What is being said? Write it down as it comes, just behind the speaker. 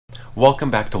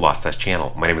Welcome back to Lost Task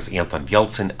Channel. My name is Anton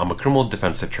Bieltsin. I'm a criminal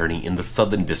defense attorney in the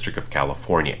Southern District of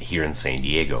California here in San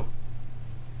Diego.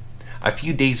 A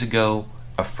few days ago,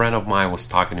 a friend of mine was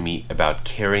talking to me about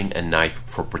carrying a knife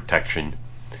for protection,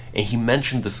 and he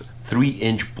mentioned this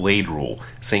 3-inch blade rule,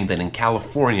 saying that in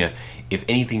California, if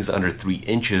anything's under 3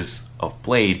 inches of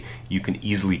blade, you can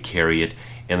easily carry it,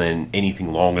 and then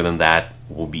anything longer than that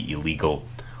will be illegal.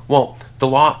 Well, the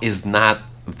law is not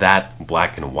that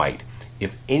black and white.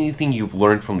 If anything you've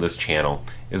learned from this channel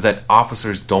is that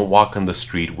officers don't walk on the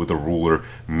street with a ruler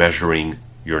measuring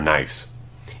your knives.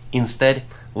 Instead,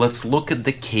 let's look at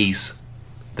the case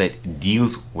that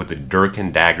deals with the dirk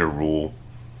and dagger rule,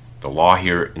 the law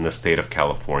here in the state of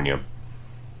California,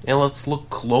 and let's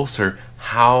look closer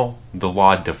how the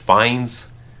law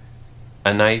defines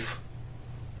a knife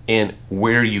and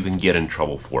where you can get in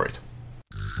trouble for it.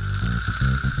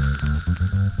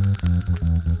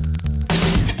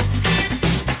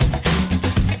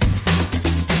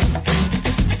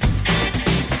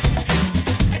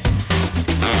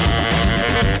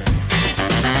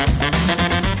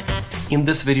 In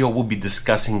this video, we'll be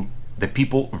discussing the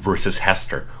People versus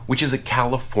Hester, which is a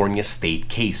California state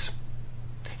case.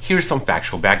 Here's some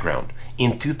factual background.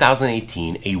 In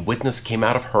 2018, a witness came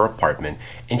out of her apartment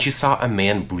and she saw a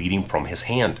man bleeding from his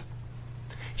hand.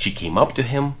 She came up to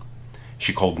him,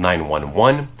 she called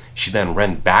 911, she then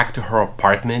ran back to her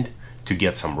apartment to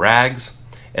get some rags.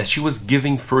 As she was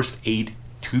giving first aid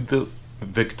to the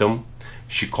victim,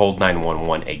 she called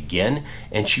 911 again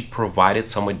and she provided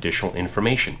some additional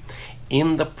information.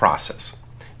 In the process,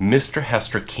 Mr.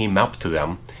 Hester came up to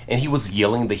them and he was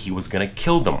yelling that he was going to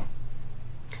kill them.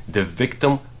 The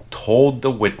victim told the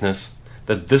witness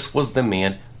that this was the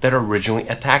man that originally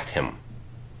attacked him.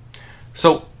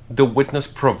 So the witness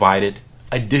provided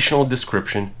additional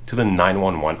description to the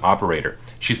 911 operator.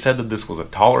 She said that this was a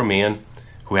taller man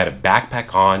who had a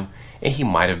backpack on and he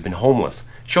might have been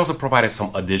homeless. She also provided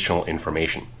some additional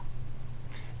information.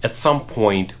 At some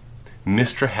point,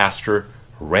 Mr. Hester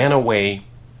ran away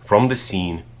from the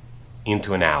scene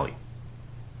into an alley.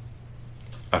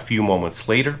 A few moments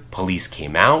later, police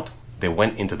came out, they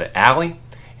went into the alley,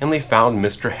 and they found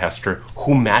Mr. Hester,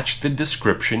 who matched the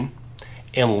description,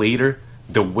 and later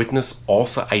the witness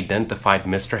also identified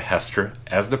Mr. Hester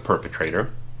as the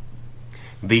perpetrator.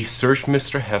 They searched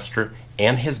Mr. Hester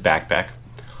and his backpack.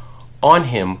 On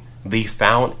him, they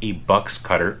found a box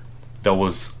cutter that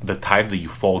was the type that you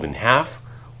fold in half.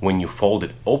 When you fold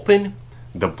it open,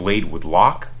 the blade would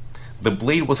lock. The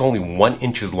blade was only 1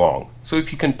 inch long. So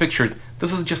if you can picture it,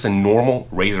 this is just a normal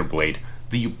razor blade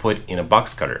that you put in a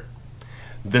box cutter.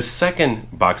 The second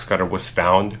box cutter was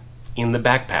found in the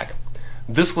backpack.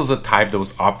 This was the type that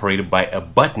was operated by a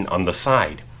button on the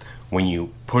side. When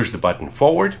you push the button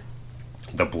forward,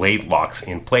 the blade locks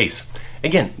in place.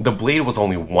 Again, the blade was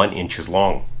only 1 inch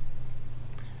long.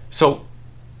 So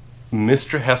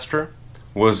Mr. Hester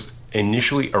was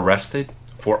initially arrested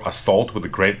for assault with a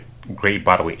grave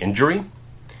bodily injury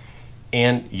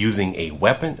and using a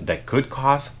weapon that could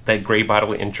cause that grave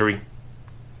bodily injury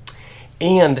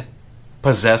and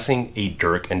possessing a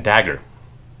dirk and dagger.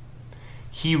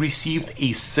 He received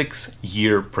a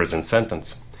 6-year prison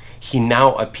sentence. He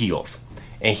now appeals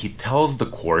and he tells the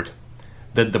court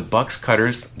that the box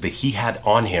cutters that he had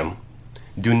on him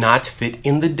do not fit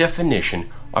in the definition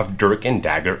of dirk and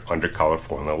dagger under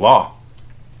California law.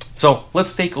 So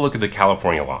let's take a look at the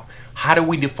California law. How do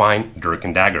we define dirk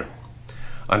and dagger?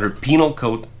 Under Penal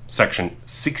Code Section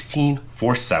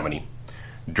 16470,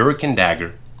 dirk and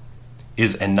dagger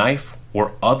is a knife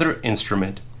or other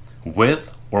instrument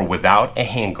with or without a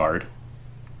handguard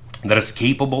that is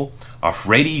capable of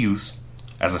ready use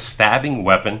as a stabbing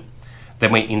weapon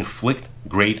that may inflict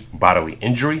great bodily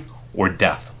injury or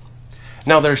death.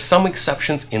 Now there are some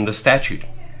exceptions in the statute.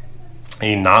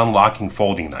 A non-locking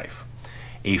folding knife.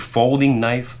 A folding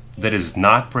knife that is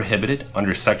not prohibited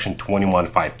under Section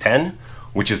 21510,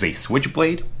 which is a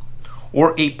switchblade,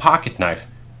 or a pocket knife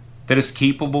that is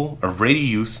capable of ready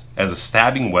use as a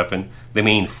stabbing weapon that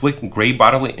may inflict great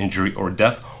bodily injury or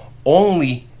death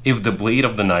only if the blade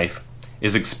of the knife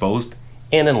is exposed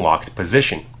and in locked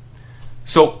position.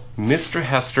 So Mr.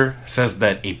 Hester says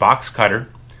that a box cutter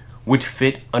would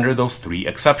fit under those 3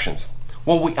 exceptions.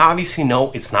 Well, we obviously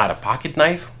know it's not a pocket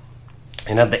knife.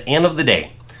 And at the end of the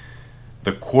day,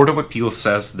 the Court of Appeals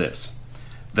says this,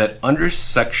 that under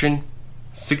Section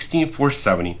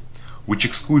 16470, which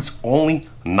excludes only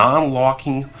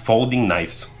non-locking folding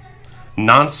knives,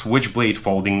 non-switchblade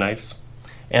folding knives,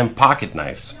 and pocket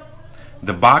knives,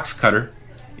 the box cutter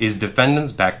is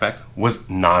defendant's backpack was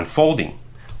non-folding.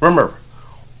 Remember,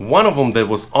 one of them that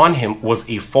was on him was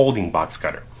a folding box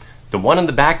cutter. The one in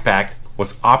the backpack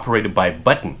was operated by a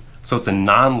button, so it's a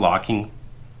non-locking,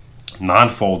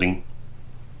 non-folding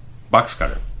box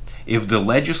cutter. If the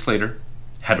legislator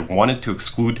had wanted to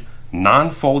exclude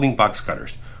non-folding box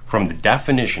cutters from the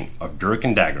definition of dirk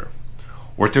and dagger,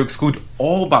 or to exclude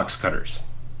all box cutters,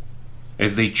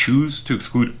 as they choose to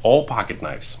exclude all pocket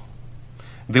knives,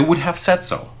 they would have said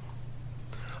so.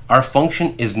 Our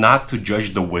function is not to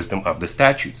judge the wisdom of the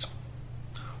statutes,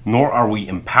 nor are we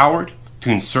empowered to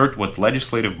insert what the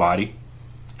legislative body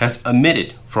has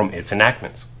omitted from its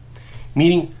enactments,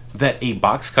 meaning that a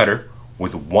box cutter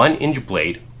with 1-inch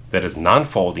blade that is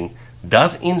non-folding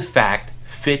does in fact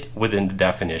fit within the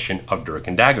definition of dirk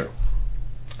and dagger.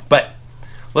 But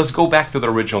let's go back to the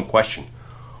original question.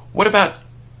 What about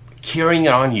carrying it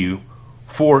on you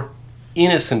for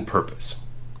innocent purpose,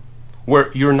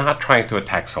 where you're not trying to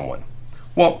attack someone?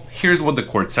 Well, here's what the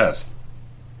court says.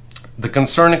 The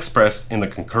concern expressed in the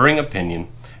concurring opinion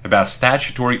about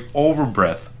statutory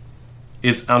overbreadth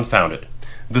is unfounded.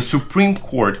 The Supreme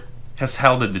Court has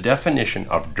held that the definition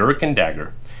of dirk and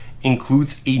dagger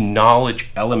includes a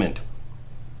knowledge element.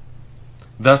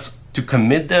 Thus, to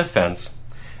commit the offense,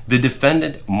 the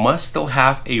defendant must still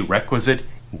have a requisite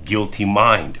guilty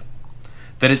mind.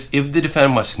 That is, if the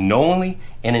defendant must knowingly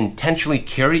and intentionally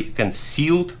carry a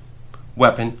concealed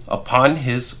weapon upon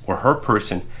his or her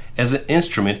person as an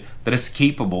instrument that is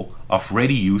capable of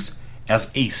ready use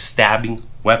as a stabbing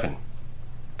weapon.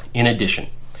 In addition,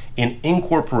 in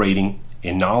incorporating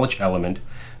a knowledge element,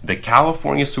 the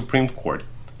California Supreme Court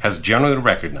has generally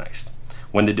recognized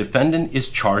when the defendant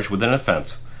is charged with an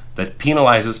offense that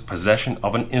penalizes possession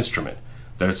of an instrument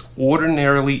that is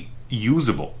ordinarily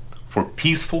usable for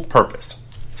peaceful purpose,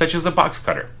 such as a box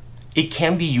cutter. It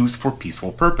can be used for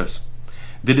peaceful purpose.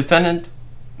 The defendant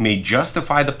may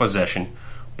justify the possession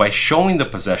by showing the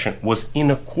possession was in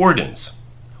accordance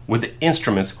with the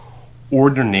instrument's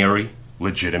ordinary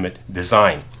legitimate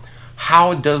design.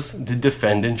 How does the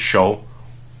defendant show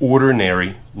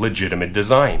ordinary legitimate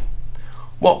design?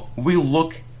 Well, we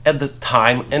look at the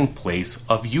time and place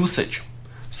of usage.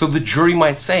 So the jury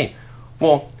might say,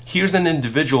 well, here's an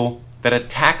individual that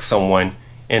attacked someone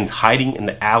and hiding in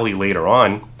the alley later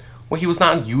on. Well, he was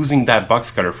not using that box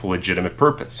cutter for legitimate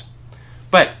purpose.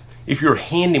 But if you're a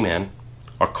handyman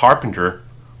or carpenter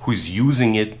who's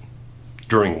using it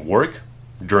during work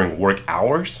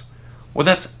hours, well,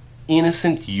 that's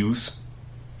innocent use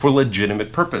for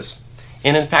legitimate purpose.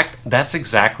 And in fact, that's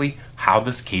exactly how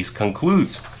this case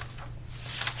concludes.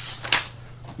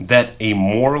 That a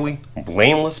morally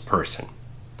blameless person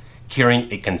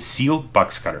carrying a concealed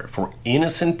box cutter for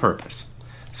innocent purpose,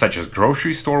 such as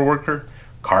grocery store worker,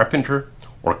 carpenter,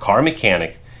 or car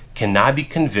mechanic, cannot be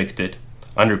convicted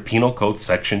under Penal Code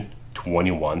Section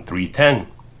 21-310.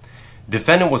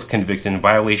 Defendant was convicted in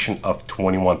violation of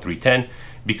 21-310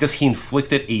 because he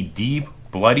inflicted a deep,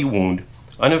 bloody wound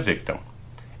on a victim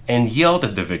and yelled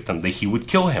at the victim that he would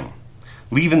kill him,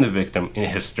 leaving the victim in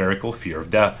hysterical fear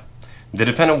of death. The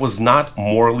defendant was not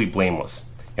morally blameless,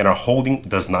 and our holding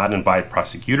does not invite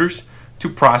prosecutors to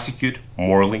prosecute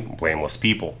morally blameless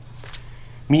people.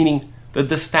 Meaning that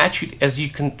the statute, as you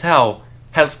can tell,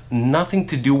 has nothing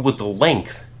to do with the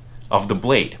length of the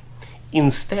blade.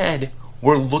 Instead,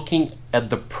 we're looking at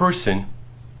the person,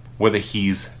 whether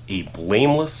he's a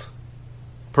blameless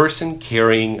person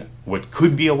carrying what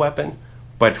could be a weapon,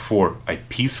 but for a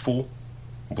peaceful,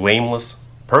 blameless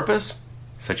purpose,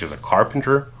 such as a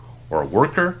carpenter or a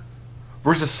worker,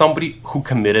 versus somebody who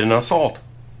committed an assault.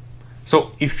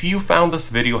 So if you found this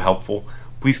video helpful,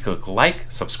 please click like,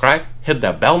 subscribe, hit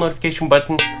that bell notification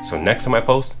button, so next time I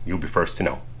post, you'll be first to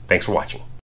know. Thanks for watching.